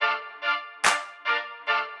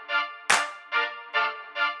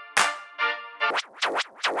Hello,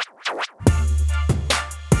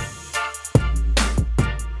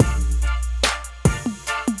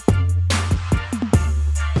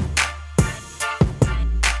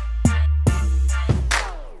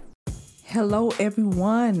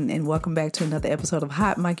 everyone, and welcome back to another episode of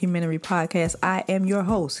Hot Mockumentary Podcast. I am your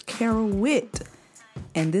host, Carol Witt,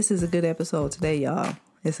 and this is a good episode today, y'all.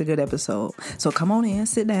 It's a good episode. So come on in,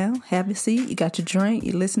 sit down, have a seat. You got your drink.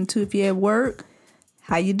 You listen to if you're at work.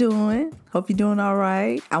 How you doing? Hope you're doing all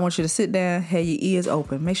right. I want you to sit down, have your ears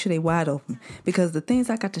open. Make sure they wide open. Because the things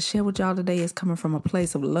I got to share with y'all today is coming from a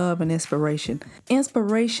place of love and inspiration.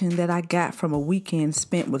 Inspiration that I got from a weekend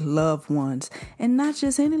spent with loved ones. And not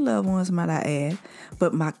just any loved ones, might I add,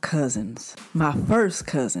 but my cousins. My first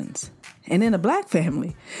cousins. And in a black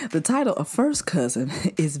family, the title of first cousin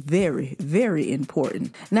is very, very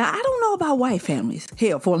important. Now, I don't know about white families.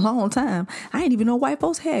 Hell, for a long time, I didn't even know white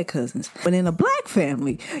folks had cousins. But in a black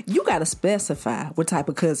family, you got to specify what type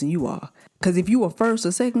of cousin you are. Because if you a first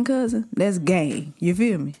or second cousin, that's gang. You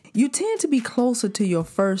feel me? You tend to be closer to your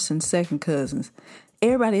first and second cousins.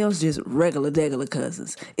 Everybody else just regular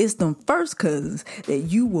cousins. It's them first cousins that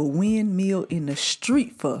you will windmill in the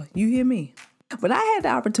street for. You hear me? But I had the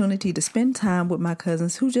opportunity to spend time with my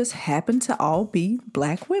cousins who just happened to all be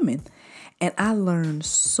black women. And I learned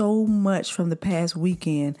so much from the past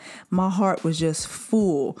weekend. My heart was just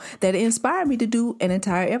full that it inspired me to do an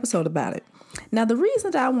entire episode about it. Now, the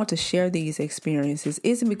reason that I want to share these experiences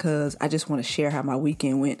isn't because I just want to share how my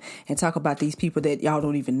weekend went and talk about these people that y'all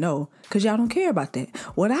don't even know, because y'all don't care about that.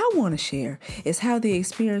 What I want to share is how the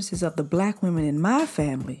experiences of the black women in my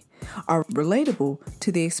family are relatable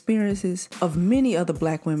to the experiences of many other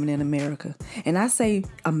black women in America. And I say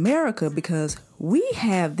America because we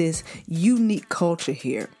have this unique culture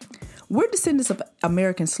here. We're descendants of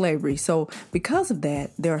American slavery, so because of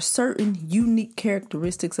that, there are certain unique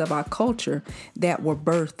characteristics of our culture that were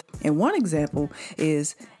birthed. And one example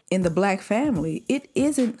is in the black family, it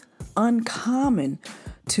isn't uncommon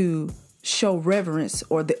to show reverence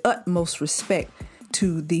or the utmost respect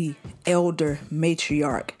to the elder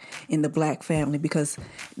matriarch in the black family, because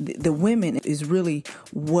the women is really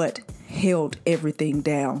what held everything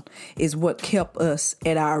down, is what kept us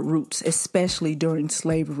at our roots, especially during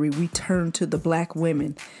slavery. We turned to the black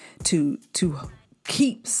women to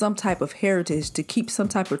keep some type of heritage, to keep some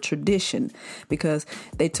type of tradition, because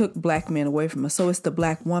they took black men away from us. So it's the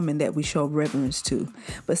black woman that we show reverence to.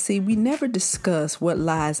 But see, we never discuss what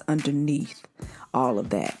lies underneath all of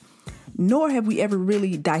that. Nor have we ever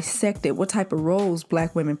really dissected what type of roles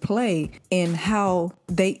black women play and how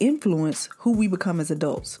they influence who we become as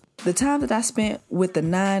adults. The time that I spent with the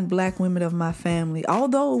 9 black women of my family,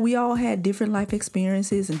 although we all had different life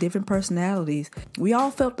experiences and different personalities, we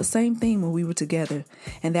all felt the same thing when we were together,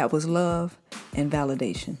 and that was love and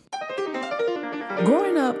validation.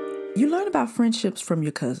 Growing up, you learn about friendships from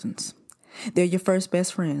your cousins. They're your first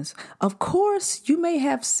best friends. Of course, you may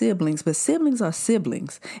have siblings, but siblings are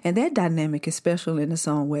siblings, and that dynamic is special in its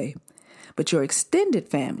own way. But your extended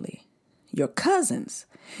family, your cousins,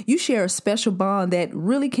 you share a special bond that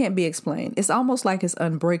really can't be explained. It's almost like it's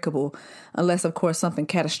unbreakable, unless, of course, something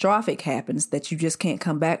catastrophic happens that you just can't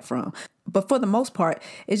come back from. But for the most part,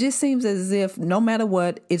 it just seems as if no matter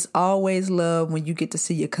what, it's always love when you get to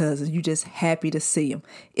see your cousins. You're just happy to see them.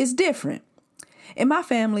 It's different. In my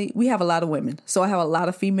family, we have a lot of women, so I have a lot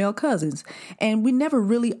of female cousins, and we never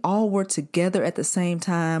really all were together at the same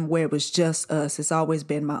time where it was just us. It's always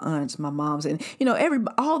been my aunts, my moms, and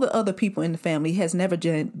all the other people in the family has never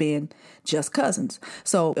been just cousins.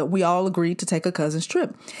 So we all agreed to take a cousin's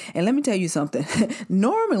trip. And let me tell you something.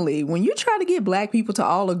 Normally, when you try to get black people to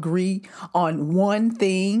all agree on one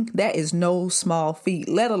thing, that is no small feat,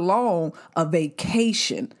 let alone a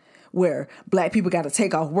vacation where black people got to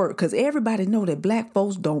take off work, because everybody know that black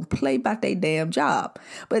folks don't play about their damn job.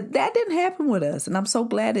 But that didn't happen with us, and I'm so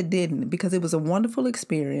glad it didn't, because it was a wonderful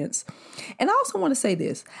experience. And I also want to say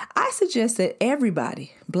this. I suggest that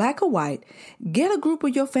everybody, black or white, get a group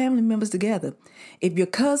of your family members together. If your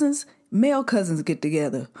cousins, male cousins get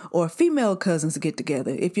together, or female cousins get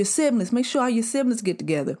together, if your siblings, make sure all your siblings get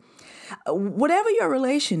together. Whatever your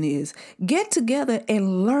relation is, get together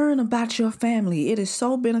and learn about your family. It is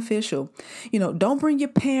so beneficial. Don't bring your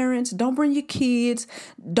parents, don't bring your kids,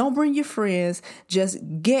 don't bring your friends. Just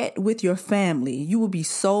get with your family. You will be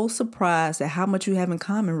so surprised at how much you have in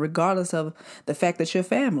common, regardless of the fact that you're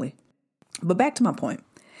family. But back to my point.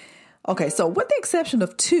 Okay, so with the exception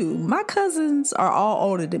of two, my cousins are all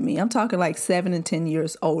older than me. I'm talking like 7 and 10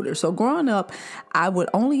 years older. So growing up, I would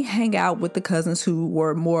only hang out with the cousins who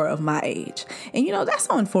were more of my age. And that's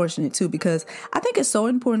so unfortunate too, because I think it's so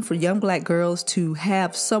important for young Black girls to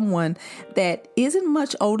have someone that isn't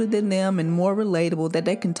much older than them and more relatable that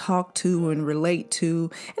they can talk to and relate to,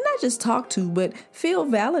 and not just talk to, but feel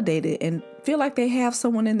validated and feel like they have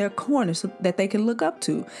someone in their corner so that they can look up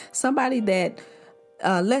to. Somebody that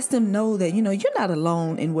lets them know that, you're not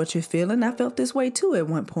alone in what you're feeling. I felt this way too at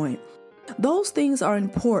one point. Those things are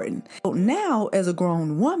important. So now, as a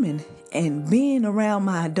grown woman and being around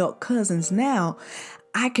my adult cousins now,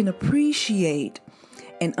 I can appreciate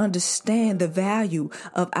and understand the value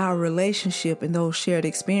of our relationship and those shared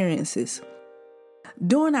experiences.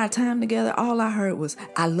 During our time together, all I heard was,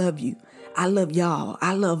 I love you. I love y'all.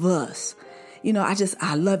 I love us.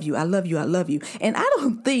 I love you. I love you. I love you. And I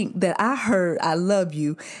don't think that I heard I love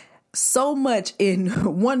you so much in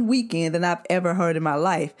one weekend than I've ever heard in my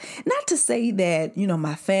life. Not to say that,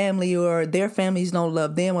 my family or their families don't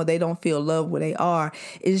love them or they don't feel loved where they are.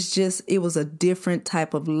 It's just, it was a different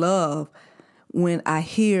type of love when I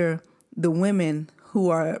hear the women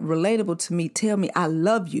who are relatable to me tell me, I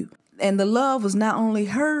love you. And the love was not only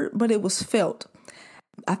heard, but it was felt.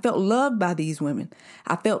 I felt loved by these women.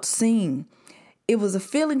 I felt seen. It was a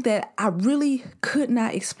feeling that I really could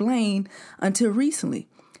not explain until recently.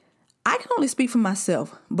 I can only speak for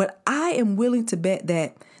myself, but I am willing to bet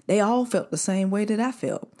that they all felt the same way that I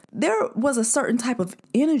felt. There was a certain type of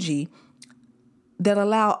energy that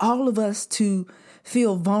allowed all of us to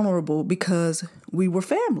feel vulnerable because we were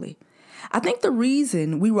family. I think the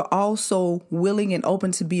reason we were all so willing and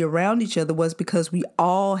open to be around each other was because we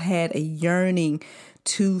all had a yearning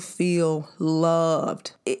to feel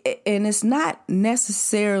loved. And it's not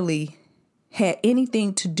necessarily had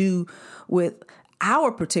anything to do with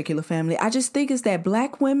our particular family. I just think it's that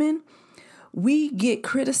Black women, we get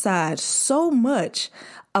criticized so much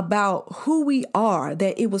about who we are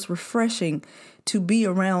that it was refreshing to be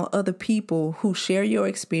around other people who share your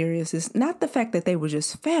experiences. Not the fact that they were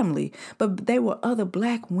just family, but they were other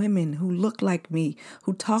Black women who look like me,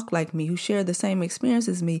 who talk like me, who share the same experience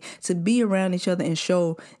as me, to be around each other and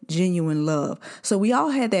show genuine love. So we all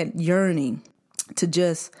had that yearning to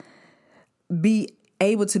just be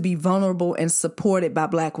able to be vulnerable and supported by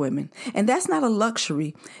Black women. And that's not a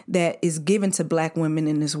luxury that is given to Black women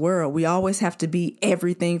in this world. We always have to be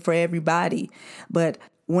everything for everybody. But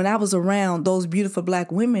when I was around those beautiful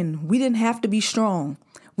Black women, we didn't have to be strong.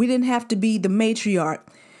 We didn't have to be the matriarch.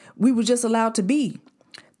 We were just allowed to be.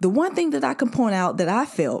 The one thing that I can point out that I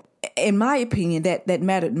felt, in my opinion, that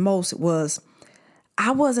mattered most was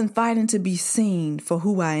I wasn't fighting to be seen for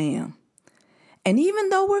who I am. And even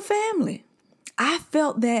though we're family, I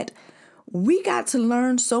felt that we got to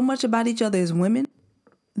learn so much about each other as women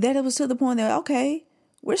that it was to the point that, okay,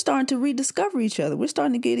 we're starting to rediscover each other. We're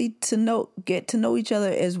starting to get to know each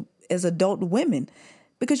other as adult women,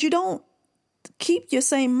 because you don't keep your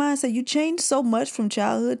same mindset. You change so much from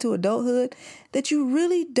childhood to adulthood that you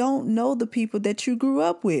really don't know the people that you grew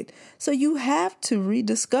up with. So you have to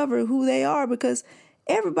rediscover who they are, because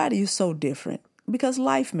everybody is so different, because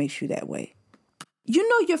life makes you that way. You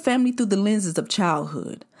know your family through the lenses of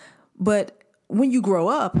childhood, but when you grow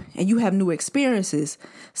up and you have new experiences,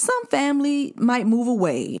 some family might move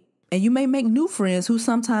away and you may make new friends who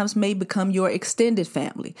sometimes may become your extended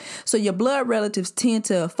family. So your blood relatives tend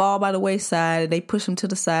to fall by the wayside, and they push them to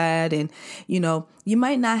the side, and you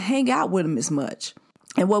might not hang out with them as much.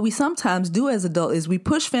 And what we sometimes do as adults is we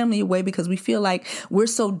push family away because we feel like we're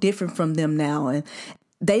so different from them now, and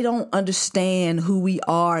they don't understand who we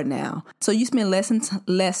are now. So you spend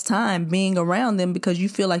less time being around them because you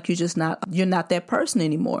feel like you're not that person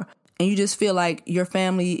anymore. And you just feel like your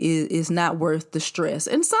family is not worth the stress.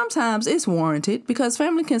 And sometimes it's warranted, because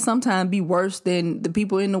family can sometimes be worse than the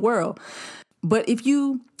people in the world. But if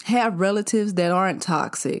you have relatives that aren't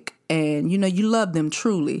toxic and, you love them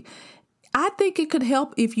truly, I think it could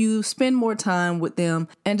help if you spend more time with them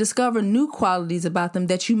and discover new qualities about them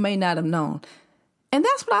that you may not have known. And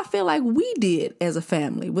that's what I feel like we did as a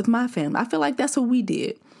family, with my family. I feel like that's what we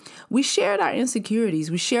did. We shared our insecurities.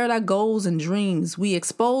 We shared our goals and dreams. We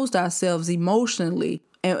exposed ourselves emotionally.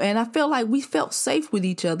 And I feel like we felt safe with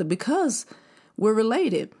each other because we're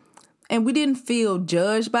related. And we didn't feel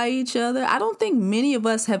judged by each other. I don't think many of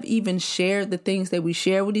us have even shared the things that we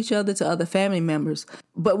share with each other to other family members,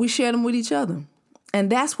 but we share them with each other. And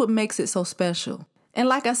that's what makes it so special. And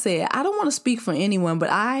like I said, I don't want to speak for anyone, but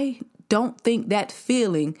I don't think that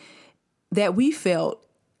feeling that we felt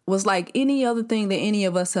was like any other thing that any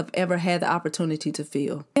of us have ever had the opportunity to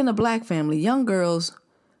feel. In a Black family, young girls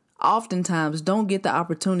oftentimes don't get the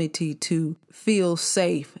opportunity to feel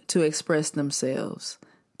safe to express themselves,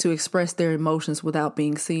 to express their emotions without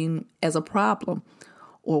being seen as a problem,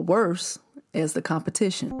 or worse, as the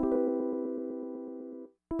competition.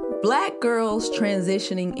 Black girls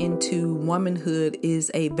transitioning into womanhood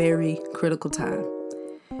is a very critical time.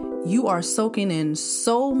 You are soaking in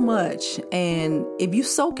so much, and if you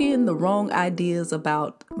soak in the wrong ideas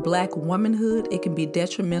about Black womanhood, it can be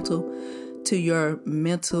detrimental to your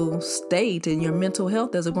mental state and your mental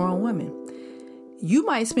health as a grown woman. You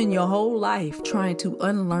might spend your whole life trying to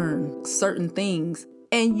unlearn certain things,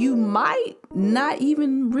 and you might not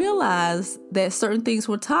even realize that certain things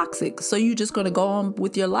were toxic. So you're just going to go on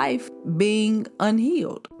with your life being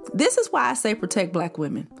unhealed. This is why I say protect Black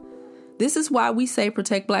women. This is why we say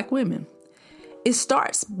protect Black women. It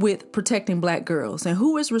starts with protecting Black girls. And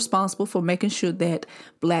who is responsible for making sure that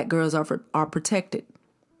Black girls are protected?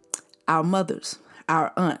 Our mothers,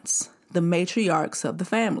 our aunts, the matriarchs of the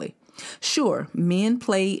family. Sure, men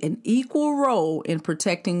play an equal role in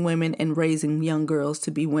protecting women and raising young girls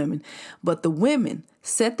to be women, but the women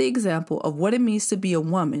set the example of what it means to be a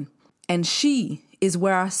woman, and she is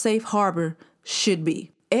where our safe harbor should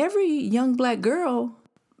be. Every young Black girl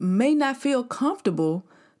may not feel comfortable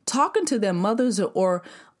talking to their mothers or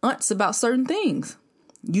aunts about certain things.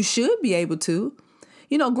 You should be able to.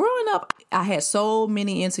 Growing up, I had so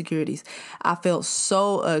many insecurities. I felt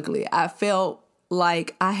so ugly. I felt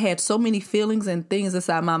like I had so many feelings and things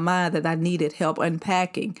inside my mind that I needed help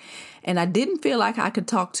unpacking. And I didn't feel like I could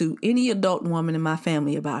talk to any adult woman in my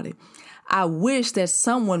family about it. I wish that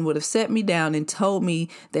someone would have sat me down and told me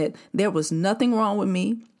that there was nothing wrong with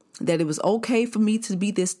me, that it was okay for me to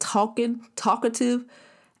be this talkative,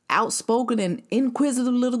 outspoken, and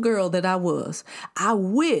inquisitive little girl that I was. I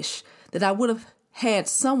wish that I would have had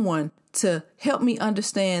someone to help me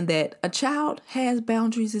understand that a child has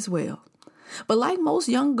boundaries as well. But like most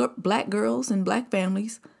young Black girls and Black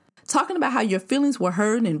families, talking about how your feelings were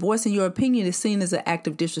hurt and voicing your opinion is seen as an act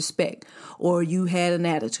of disrespect, or you had an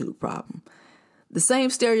attitude problem. The same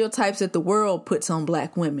stereotypes that the world puts on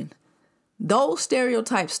Black women. Those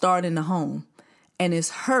stereotypes start in the home and is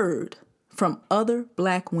heard from other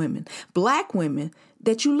Black women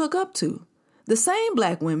that you look up to. The same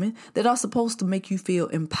Black women that are supposed to make you feel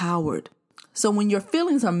empowered. So when your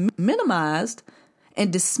feelings are minimized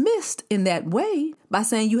and dismissed in that way by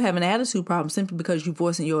saying you have an attitude problem simply because you're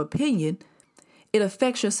voicing your opinion, it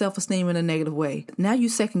affects your self-esteem in a negative way. Now you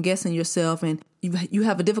second guessing yourself, and you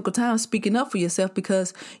have a difficult time speaking up for yourself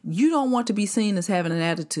because you don't want to be seen as having an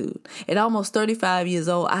attitude. At almost 35 years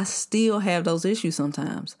old, I still have those issues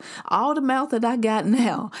sometimes. All the mouth that I got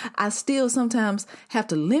now, I still sometimes have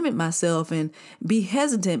to limit myself and be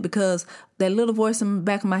hesitant because that little voice in the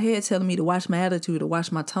back of my head telling me to watch my attitude or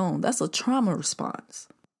watch my tone. That's a trauma response.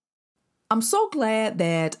 I'm so glad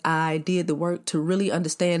that I did the work to really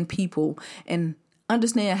understand people and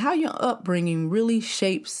understand how your upbringing really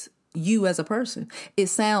shapes you as a person. It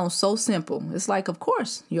sounds so simple. It's like, of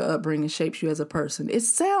course, your upbringing shapes you as a person. It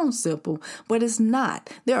sounds simple, but it's not.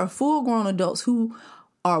 There are full-grown adults who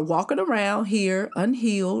are walking around here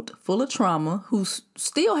unhealed, full of trauma, who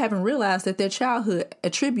still haven't realized that their childhood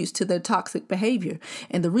attributes to their toxic behavior.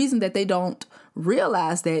 And the reason that they don't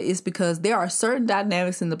realize that is because there are certain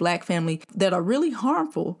dynamics in the Black family that are really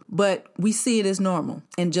harmful, but we see it as normal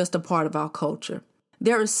and just a part of our culture.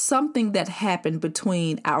 There is something that happened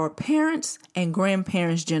between our parents' and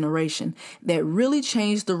grandparents' generation that really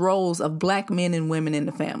changed the roles of Black men and women in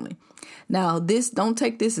the family. Now, don't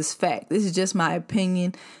take this as fact. This is just my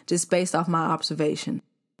opinion, just based off my observation.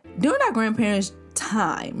 During our grandparents'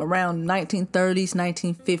 time, around 1930s,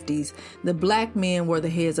 1950s, the Black men were the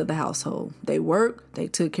heads of the household. They worked, they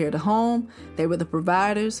took care of the home, they were the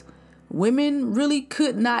providers. Women really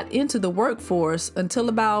could not enter the workforce until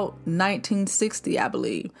about 1960, I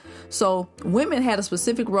believe. So women had a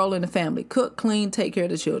specific role in the family: cook, clean, take care of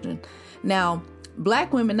the children. Now,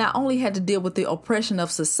 Black women not only had to deal with the oppression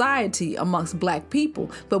of society amongst Black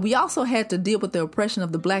people, but we also had to deal with the oppression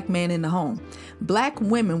of the Black man in the home. Black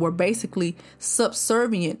women were basically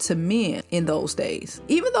subservient to men in those days.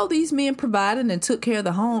 Even though these men provided and took care of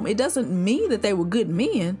the home, it doesn't mean that they were good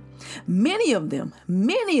men. Many of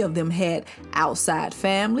them had outside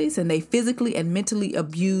families, and they physically and mentally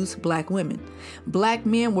abused Black women. Black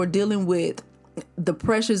men were dealing with the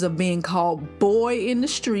pressures of being called boy in the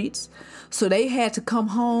streets. So they had to come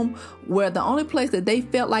home where the only place that they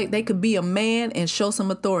felt like they could be a man and show some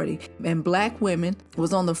authority. And Black women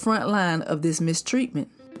was on the front line of this mistreatment.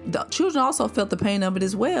 the children also felt the pain of it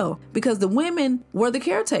as well, because the women were the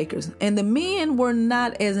caretakers and the men were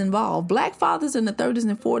not as involved. Black fathers in the 30s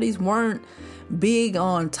and 40s weren't big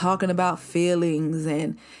on talking about feelings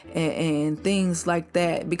and things like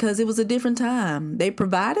that, because it was a different time. They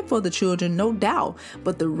provided for the children, no doubt,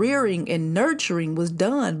 but the rearing and nurturing was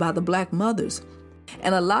done by the black mothers.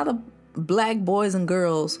 And a lot of black boys and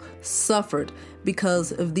girls suffered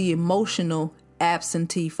because of the emotional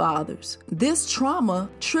absentee fathers. This trauma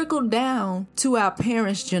trickled down to our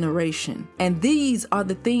parents' generation, and these are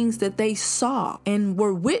the things that they saw and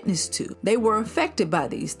were witness to. They were affected by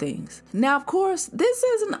these things. Now, of course, this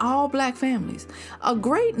isn't all black families. A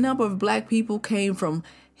great number of black people came from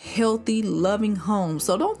healthy, loving homes.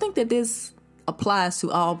 So don't think that this applies to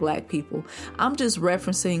all black people. I'm just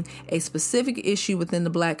referencing a specific issue within the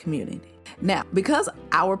black community. Now, because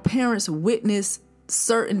our parents witnessed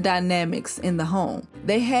certain dynamics in the home,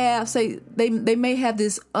 they may have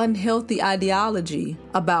this unhealthy ideology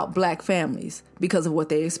about black families because of what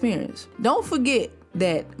they experienced. Don't forget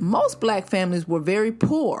that most black families were very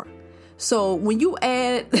poor. So when you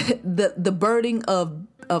add the burden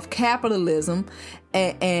of capitalism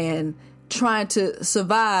and trying to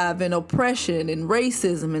survive and oppression and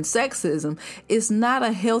racism and sexism, it's not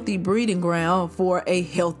a healthy breeding ground for a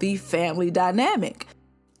healthy family dynamic.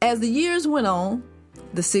 As the years went on,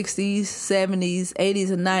 the 60s, 70s,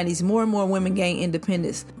 80s, and 90s, more and more women gained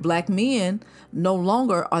independence. Black men no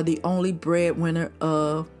longer are the only breadwinner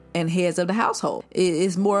of and heads of the household. It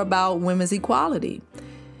is more about women's equality.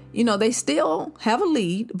 You know, they still have a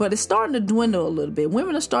lead, but it's starting to dwindle a little bit.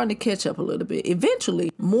 Women are starting to catch up a little bit.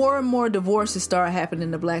 Eventually, more and more divorces start happening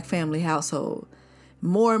in the black family household.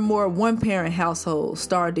 More and more one-parent households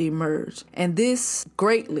start to emerge. And this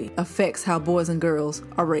greatly affects how boys and girls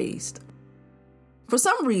are raised. For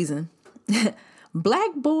some reason,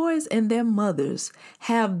 black boys and their mothers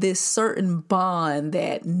have this certain bond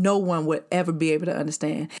that no one would ever be able to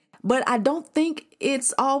understand. But I don't think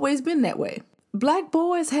it's always been that way. Black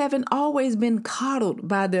boys haven't always been coddled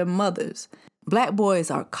by their mothers. Black boys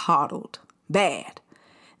are coddled bad.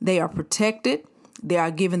 They are protected. They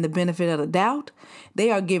are given the benefit of the doubt.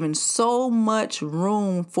 They are given so much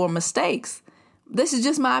room for mistakes. This is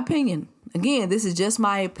just my opinion. Again, this is just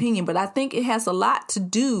my opinion, but I think it has a lot to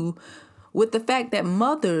do with the fact that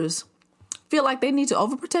mothers feel like they need to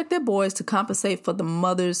overprotect their boys to compensate for the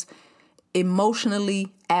mother's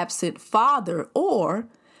emotionally absent father, or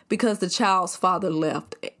because the child's father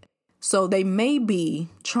left. So they may be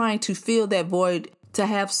trying to fill that void to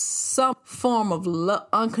have some form of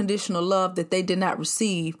unconditional love that they did not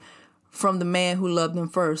receive from the man who loved them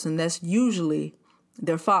first, and that's usually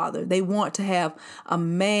their father. They want to have a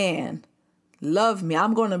man love me.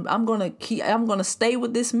 I'm gonna stay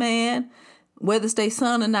with this man, whether it's their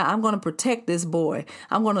son or not. I'm gonna protect this boy.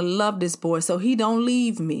 I'm gonna love this boy so he don't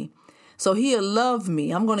leave me. So he'll love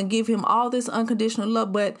me. I'm gonna give him all this unconditional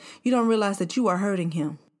love, but you don't realize that you are hurting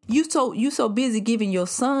him. You so busy giving your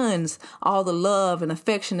sons all the love and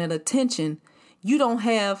affection and attention, you don't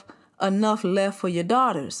have enough left for your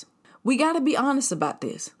daughters. We got to be honest about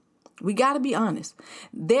this. We got to be honest.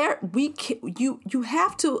 You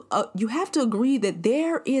have to agree that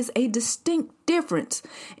there is a distinct difference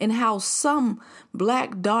in how some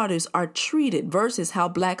black daughters are treated versus how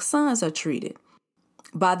black sons are treated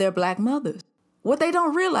by their black mothers. What they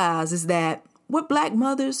don't realize is that with black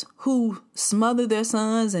mothers who smother their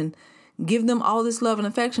sons and give them all this love and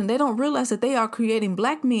affection, they don't realize that they are creating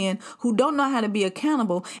black men who don't know how to be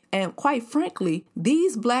accountable. And quite frankly,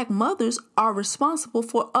 these black mothers are responsible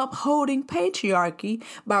for upholding patriarchy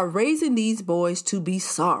by raising these boys to be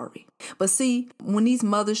sorry. But see, when these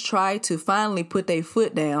mothers try to finally put their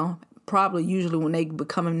foot down, probably usually when they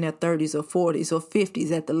become in their 30s or 40s or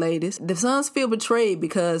 50s at the latest, the sons feel betrayed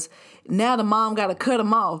because now the mom got to cut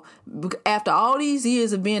them off after all these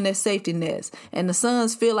years of being their safety nest. And the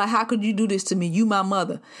sons feel like, how could you do this to me? You my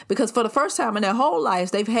mother. Because for the first time in their whole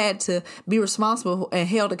lives, they've had to be responsible and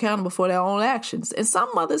held accountable for their own actions. And some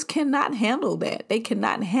mothers cannot handle that. They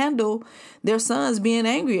cannot handle their sons being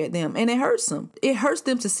angry at them. And it hurts them. It hurts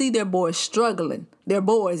them to see their boys struggling. Their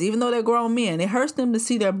boys, even though they're grown men, it hurts them to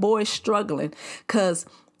see their boys struggling because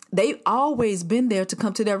they've always been there to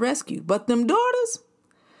come to their rescue. But them daughters,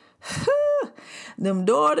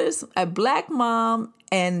 a black mom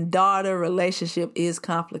and daughter relationship is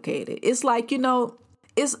complicated. It's like,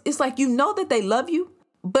 it's like, that they love you,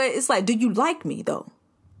 but it's like, do you like me though?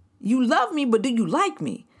 You love me, but do you like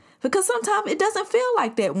me? Because sometimes it doesn't feel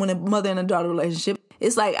like that when a mother and a daughter relationship.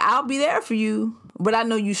 It's like, I'll be there for you, but I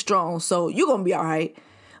know you strong, so you're going to be all right.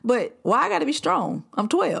 But why I got to be strong? I'm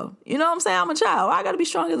 12. You know what I'm saying? I'm a child. Why I got to be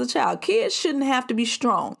strong as a child? Kids shouldn't have to be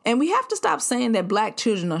strong. And we have to stop saying that black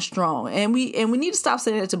children are strong. And we need to stop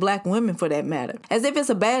saying that to black women for that matter. As if it's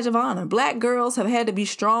a badge of honor. Black girls have had to be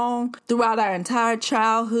strong throughout our entire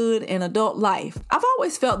childhood and adult life. I've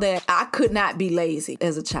always felt that I could not be lazy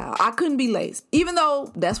as a child. I couldn't be lazy. Even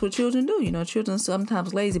though that's what children do. You know, children are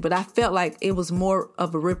sometimes lazy. But I felt like it was more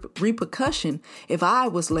of a repercussion if I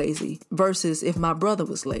was lazy versus if my brother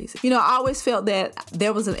was lazy. You know, I always felt that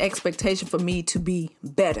there was an expectation for me to be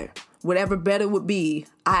better. Whatever better would be,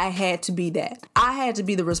 I had to be that. I had to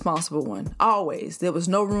be the responsible one. Always. There was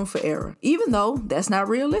no room for error. Even though that's not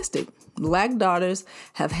realistic. Black daughters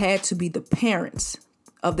have had to be the parents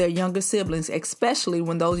of their younger siblings, especially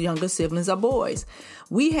when those younger siblings are boys.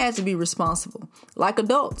 We had to be responsible, like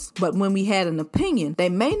adults. But when we had an opinion, they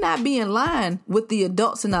may not be in line with the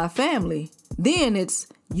adults in our family. Then it's,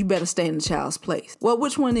 you better stay in the child's place. Well,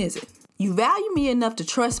 which one is it? You value me enough to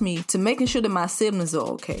trust me to making sure that my siblings are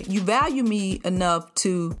okay. You value me enough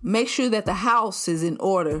to make sure that the house is in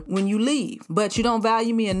order when you leave. But you don't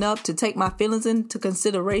value me enough to take my feelings into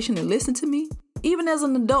consideration and listen to me? Even as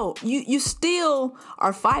an adult, you still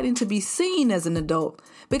are fighting to be seen as an adult.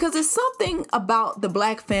 Because it's something about the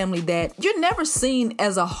black family that you're never seen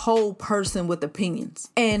as a whole person with opinions.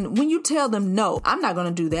 And when you tell them, no, I'm not going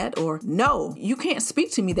to do that, or no, you can't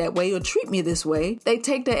speak to me that way or treat me this way, they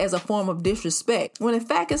take that as a form of disrespect. When in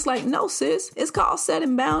fact, it's like, no, sis, it's called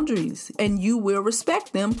setting boundaries and you will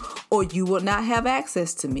respect them or you will not have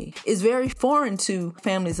access to me. It's very foreign to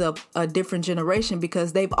families of a different generation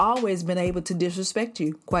because they've always been able to disrespect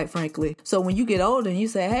you, quite frankly. So when you get older and you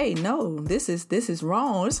say, hey, no, this is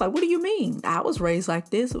wrong. It's like, what do you mean? I was raised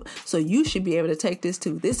like this, so you should be able to take this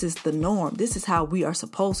too. This is the norm. This is how we are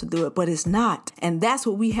supposed to do it, but it's not. And that's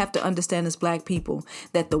what we have to understand as black people,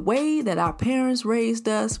 that the way that our parents raised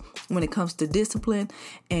us when it comes to discipline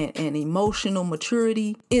and emotional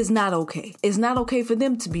maturity is not okay. It's not okay for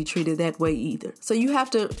them to be treated that way either. So you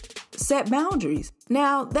have to set boundaries.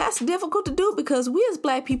 Now, that's difficult to do because we as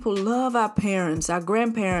black people love our parents, our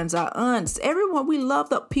grandparents, our aunts, everyone. We love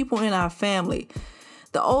the people in our family.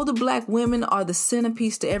 The older black women are the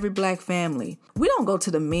centerpiece to every black family. We don't go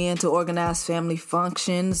to the men to organize family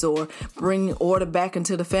functions or bring order back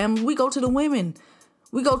into the family. We go to the women.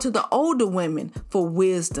 We go to the older women for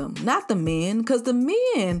wisdom, not the men, because the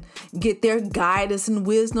men get their guidance and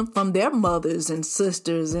wisdom from their mothers and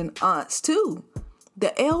sisters and aunts too.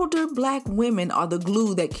 The elder black women are the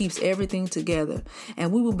glue that keeps everything together,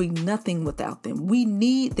 and we will be nothing without them. We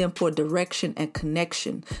need them for direction and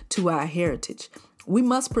connection to our heritage. We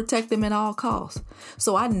must protect them at all costs.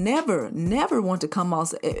 So I never want to come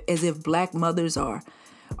off as if black mothers are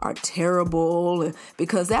terrible,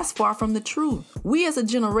 because that's far from the truth. We as a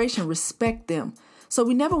generation respect them. So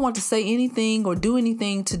we never want to say anything or do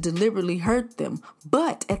anything to deliberately hurt them.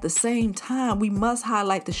 But at the same time, we must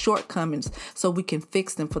highlight the shortcomings so we can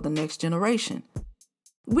fix them for the next generation.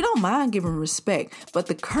 We don't mind giving respect, but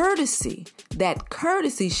that courtesy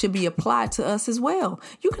should be applied to us as well.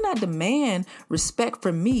 You cannot demand respect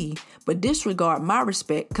from me, but disregard my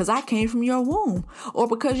respect because I came from your womb or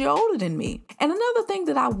because you're older than me. And another thing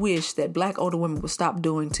that I wish that black older women would stop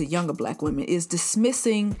doing to younger black women is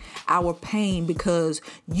dismissing our pain because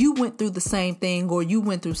you went through the same thing or you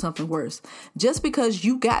went through something worse. Just because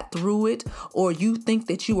you got through it or you think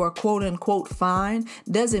that you are quote unquote fine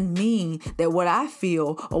doesn't mean that what I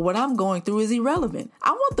feel or what I'm going through is irrelevant.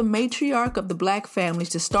 I want the matriarch of the black families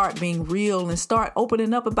to start being real and start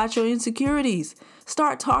opening up about your insecurities.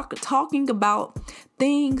 Start talking about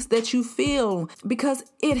things that you feel because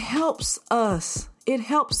it helps us. It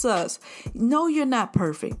helps us. No, you're not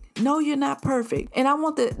perfect. No, you're not perfect. And I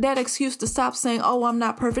want that excuse to stop saying, oh, I'm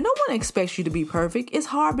not perfect. No one expects you to be perfect. It's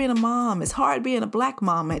hard being a mom. It's hard being a black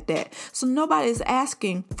mom at that. So nobody is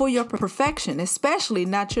asking for your perfection, especially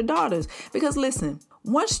not your daughters. Because listen,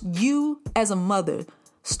 once you as a mother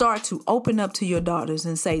start to open up to your daughters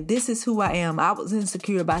and say, this is who I am. I was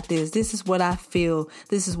insecure about this. This is what I feel.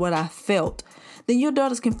 This is what I felt. Then your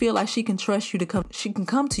daughters can feel like she can trust you to come. She can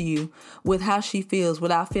come to you with how she feels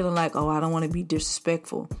without feeling like, oh, I don't want to be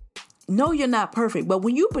disrespectful. No, you're not perfect. But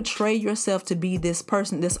when you portray yourself to be this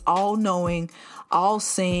person, this all-knowing,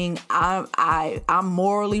 all-seeing, I'm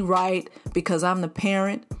morally right because I'm the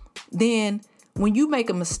parent, then when you make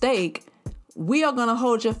a mistake, we are going to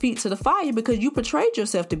hold your feet to the fire because you portrayed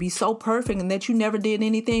yourself to be so perfect and that you never did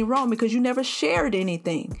anything wrong because you never shared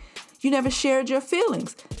anything. You never shared your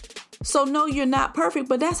feelings. So no, you're not perfect,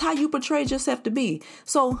 but that's how you portrayed yourself to be.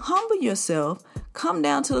 So humble yourself, come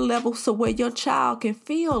down to the level so where your child can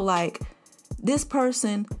feel like this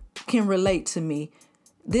person can relate to me.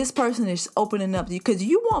 This person is opening up because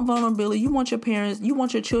you want vulnerability. You want your parents, you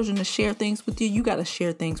want your children to share things with you. You got to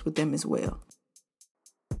share things with them as well.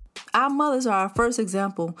 Our mothers are our first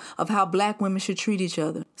example of how Black women should treat each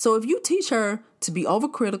other. So if you teach her to be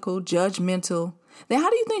overcritical, judgmental, then how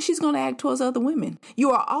do you think she's going to act towards other women?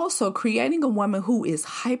 You are also creating a woman who is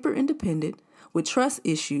hyper independent, with trust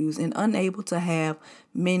issues, and unable to have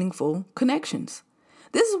meaningful connections.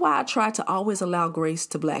 This is why I try to always allow grace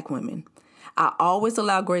to Black women. I always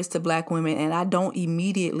allow grace to Black women, and I don't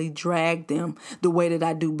immediately drag them the way that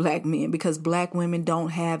I do Black men, because Black women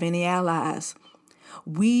don't have any allies.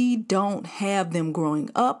 We don't have them growing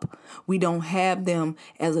up. We don't have them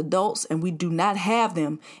as adults, and we do not have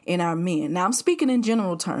them in our men. Now, I'm speaking in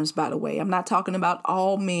general terms, by the way. I'm not talking about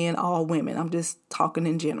all men, all women. I'm just talking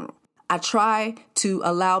in general. I try to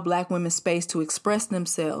allow Black women space to express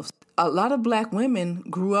themselves. A lot of Black women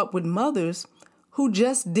grew up with mothers who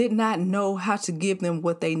just did not know how to give them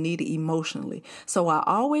what they needed emotionally. So I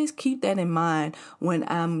always keep that in mind when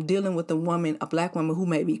I'm dealing with a Black woman who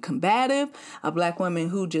may be combative, a Black woman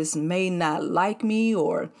who just may not like me,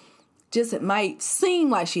 or just it might seem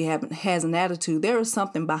like she has an attitude. There is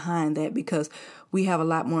something behind that, because we have a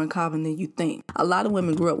lot more in common than you think. A lot of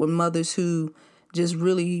women grew up with mothers who just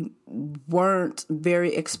really weren't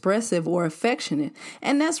very expressive or affectionate.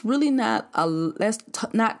 And that's really not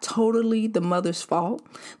totally the mother's fault.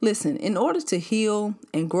 Listen, in order to heal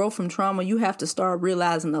and grow from trauma, you have to start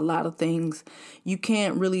realizing a lot of things. You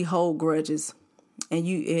can't really hold grudges. And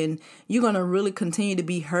you're going to really continue to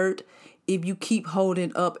be hurt if you keep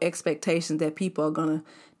holding up expectations that people are going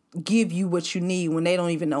to give you what you need when they don't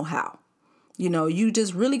even know how. You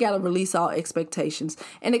just really got to release all expectations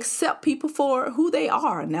and accept people for who they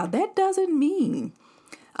are. Now, that doesn't mean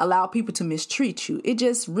allow people to mistreat you. It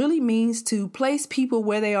just really means to place people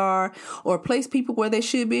where they are, or place people where they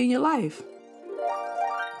should be in your life.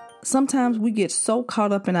 Sometimes we get so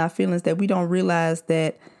caught up in our feelings that we don't realize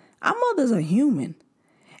that our mothers are human,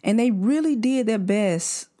 and they really did their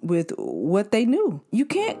best with what they knew. You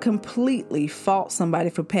can't completely fault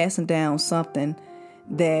somebody for passing down something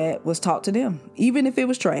that was taught to them, even if it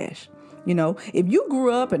was trash. If you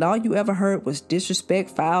grew up and all you ever heard was disrespect,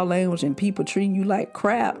 foul language, and people treating you like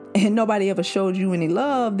crap, and nobody ever showed you any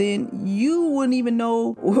love, then you wouldn't even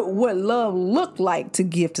know what love looked like to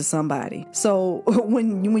give to somebody. So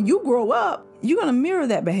when you grow up, you're going to mirror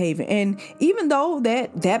that behavior. And even though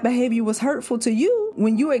that behavior was hurtful to you,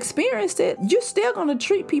 when you experienced it, you're still going to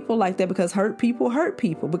treat people like that, because hurt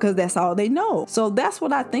people, because that's all they know. So that's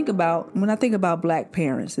what I think about when I think about Black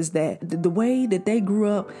parents, is that the way that they grew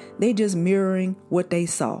up, they just mirroring what they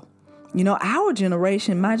saw. Our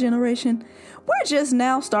generation, my generation, we're just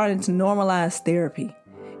now starting to normalize therapy.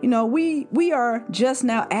 We are just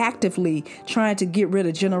now actively trying to get rid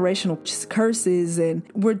of generational curses, and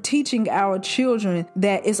we're teaching our children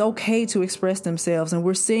that it's okay to express themselves, and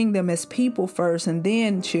we're seeing them as people first and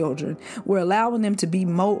then children. We're allowing them to be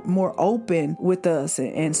more open with us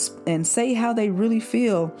and say how they really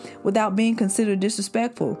feel without being considered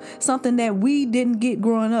disrespectful. Something that we didn't get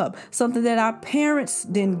growing up, something that our parents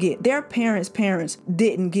didn't get, their parents'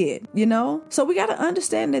 didn't get, So we got to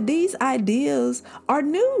understand that these ideas are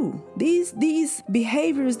new. These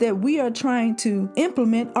behaviors that we are trying to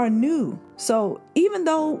implement are new. So even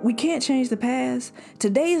though we can't change the past,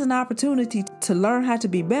 today is an opportunity to learn how to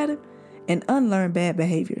be better and unlearn bad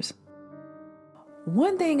behaviors.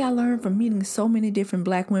 One thing I learned from meeting so many different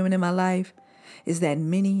Black women in my life is that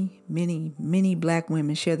many, many, many Black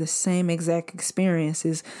women share the same exact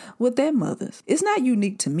experiences with their mothers. It's not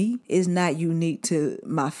unique to me. It's not unique to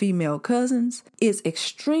my female cousins. It's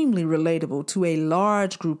extremely relatable to a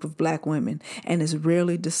large group of Black women, and is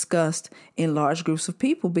rarely discussed in large groups of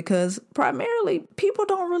people, because primarily people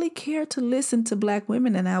don't really care to listen to Black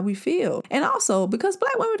women and how we feel. And also because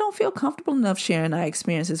Black women don't feel comfortable enough sharing our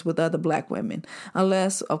experiences with other Black women,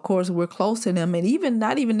 unless, of course, we're close to them, and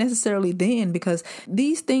not even necessarily then, because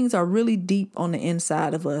these things are really deep on the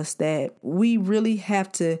inside of us that we really have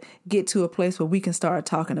to get to a place where we can start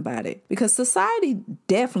talking about it. Because society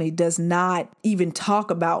definitely does not even talk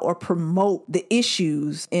about or promote the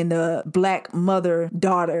issues in the Black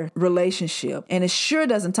mother-daughter relationship. And it sure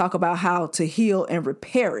doesn't talk about how to heal and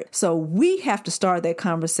repair it. So we have to start that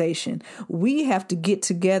conversation. We have to get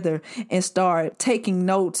together and start taking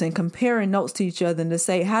notes and comparing notes to each other, and to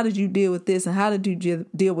say, how did you deal with this and how did you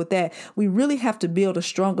deal with that? We really really have to build a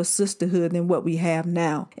stronger sisterhood than what we have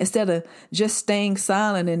now. Instead of just staying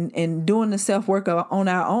silent and doing the self-work on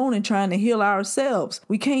our own and trying to heal ourselves.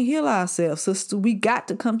 We can't heal ourselves, sister. We got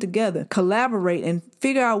to come together, collaborate, and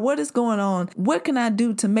figure out what is going on. What can I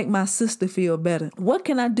do to make my sister feel better? What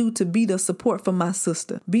can I do to be the support for my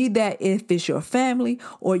sister? Be that if it's your family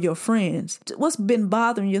or your friends. What's been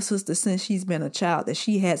bothering your sister since she's been a child that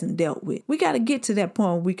she hasn't dealt with? We got to get to that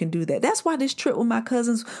point where we can do that. That's why this trip with my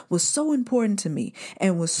cousins was so important to me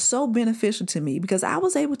and was so beneficial to me, because I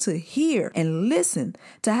was able to hear and listen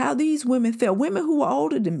to how these women felt, women who were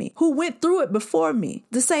older than me, who went through it before me,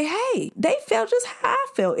 to say, hey, they felt just how I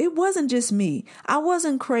felt. It wasn't just me. I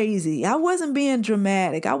wasn't crazy. I wasn't being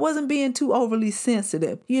dramatic. I wasn't being too overly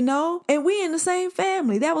sensitive, and we in the same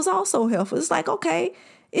family. That was also helpful. It's like, okay,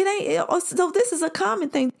 so this is a common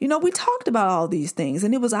thing. We talked about all these things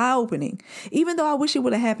and it was eye-opening. Even though I wish it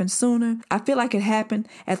would have happened sooner, I feel like it happened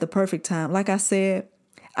at the perfect time. Like I said,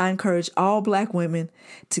 I encourage all Black women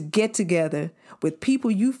to get together with people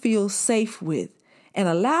you feel safe with and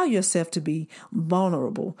allow yourself to be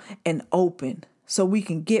vulnerable and open so we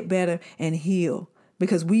can get better and heal,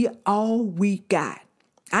 because we got.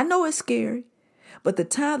 I know it's scary, but the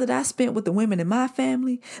time that I spent with the women in my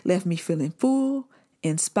family left me feeling full,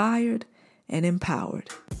 inspired, and empowered.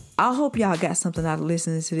 I hope y'all got something out of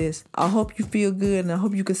listening to this. I hope you feel good, and I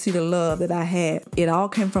hope you can see the love that I had. It all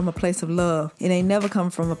came from a place of love. It ain't never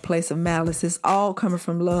come from a place of malice. It's all coming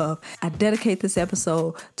from love. I dedicate this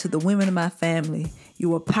episode to the women in my family.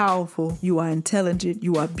 You are powerful. You are intelligent.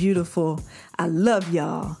 You are beautiful. I love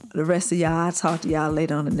y'all. The rest of y'all, I'll talk to y'all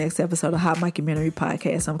later on the next episode of Hot Mockumentary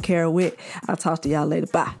Podcast. I'm Kara Witt. I'll talk to y'all later.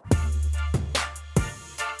 Bye.